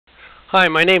Hi,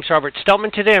 my name's Robert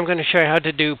Steltman. Today I'm going to show you how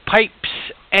to do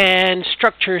pipes and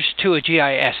structures to a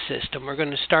GIS system. We're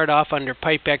going to start off under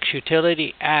PipeX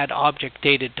Utility, add object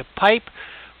data to pipe.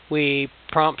 We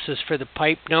prompts us for the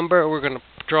pipe number. We're going to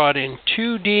draw it in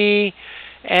 2D.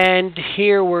 And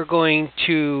here we're going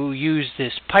to use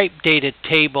this pipe data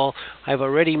table. I've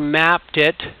already mapped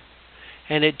it.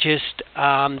 And it just,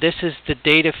 this is the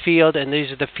data field, and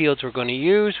these are the fields we're going to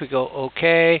use. We go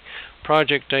OK.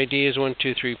 Project ID is 1,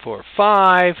 2, 3, 4,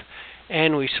 5.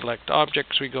 And we select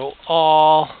objects. We go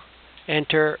all,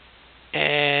 enter,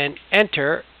 and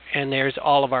enter. And there's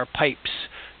all of our pipes.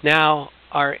 Now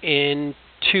are in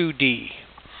 2D.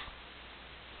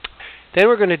 Then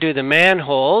we're going to do the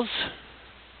manholes.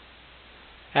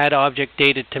 Add object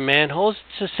data to manholes.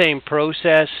 It's the same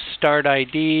process. Start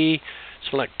ID.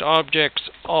 Select objects,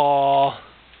 all,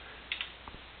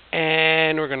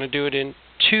 and we're going to do it in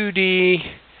 2D,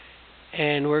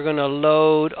 and we're going to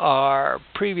load our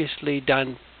previously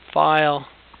done file,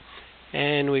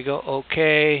 and we go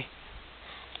OK,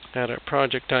 add our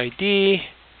project ID,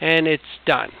 and it's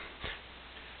done.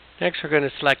 Next we're going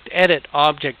to select Edit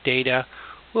Object Data.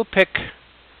 We'll pick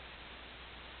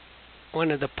one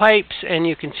of the pipes, and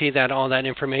you can see that all that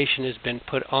information has been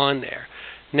put on there.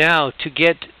 Now to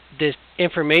get this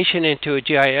information into a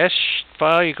GIS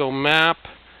file, you go Map,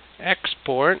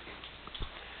 Export,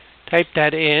 type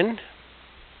that in.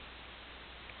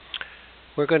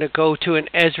 We're going to go to an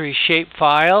Esri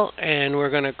shapefile, and we're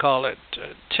going to call it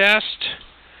Test,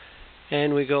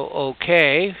 and we go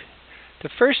OK. The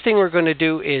first thing we're going to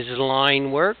do is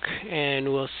line work,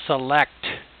 and we'll select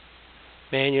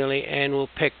manually, and we'll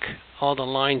pick all the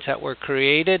lines that were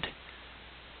created,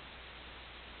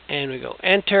 and we go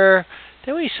Enter.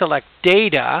 Then we select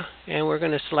Data, and we're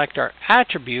going to select our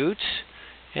attributes,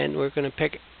 and we're going to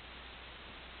pick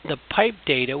the pipe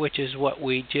data, which is what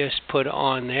we just put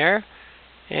on there,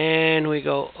 and we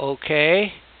go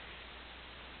OK,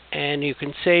 and you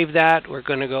can save that. We're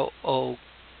going to go OK.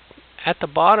 At the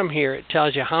bottom here it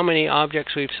tells you how many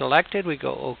objects we've selected. We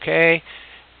go OK,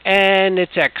 and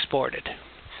it's exported.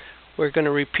 We're going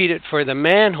to repeat it for the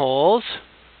manholes.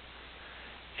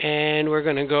 And we're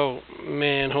going to go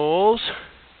manholes.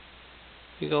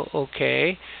 We go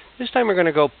OK. This time we're going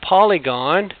to go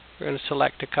polygon. We're going to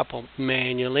select a couple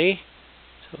manually.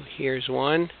 So here's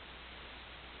one.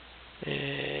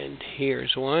 And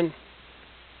here's one.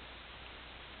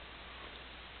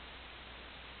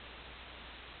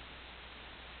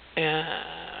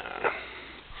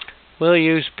 We'll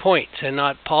use points and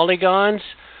not polygons.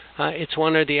 It's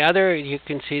one or the other. You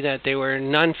can see that they were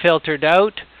none filtered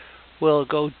out. We'll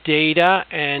go Data,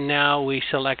 and now we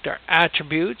select our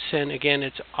attributes, and again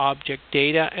it's object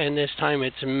data, and this time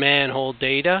it's manhole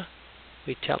data.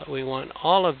 We tell it we want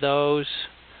all of those,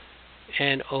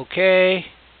 and OK,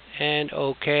 and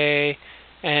OK,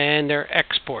 and they're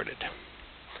exported.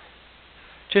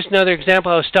 Just another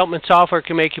example how Steltman software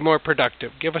can make you more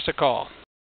productive. Give us a call.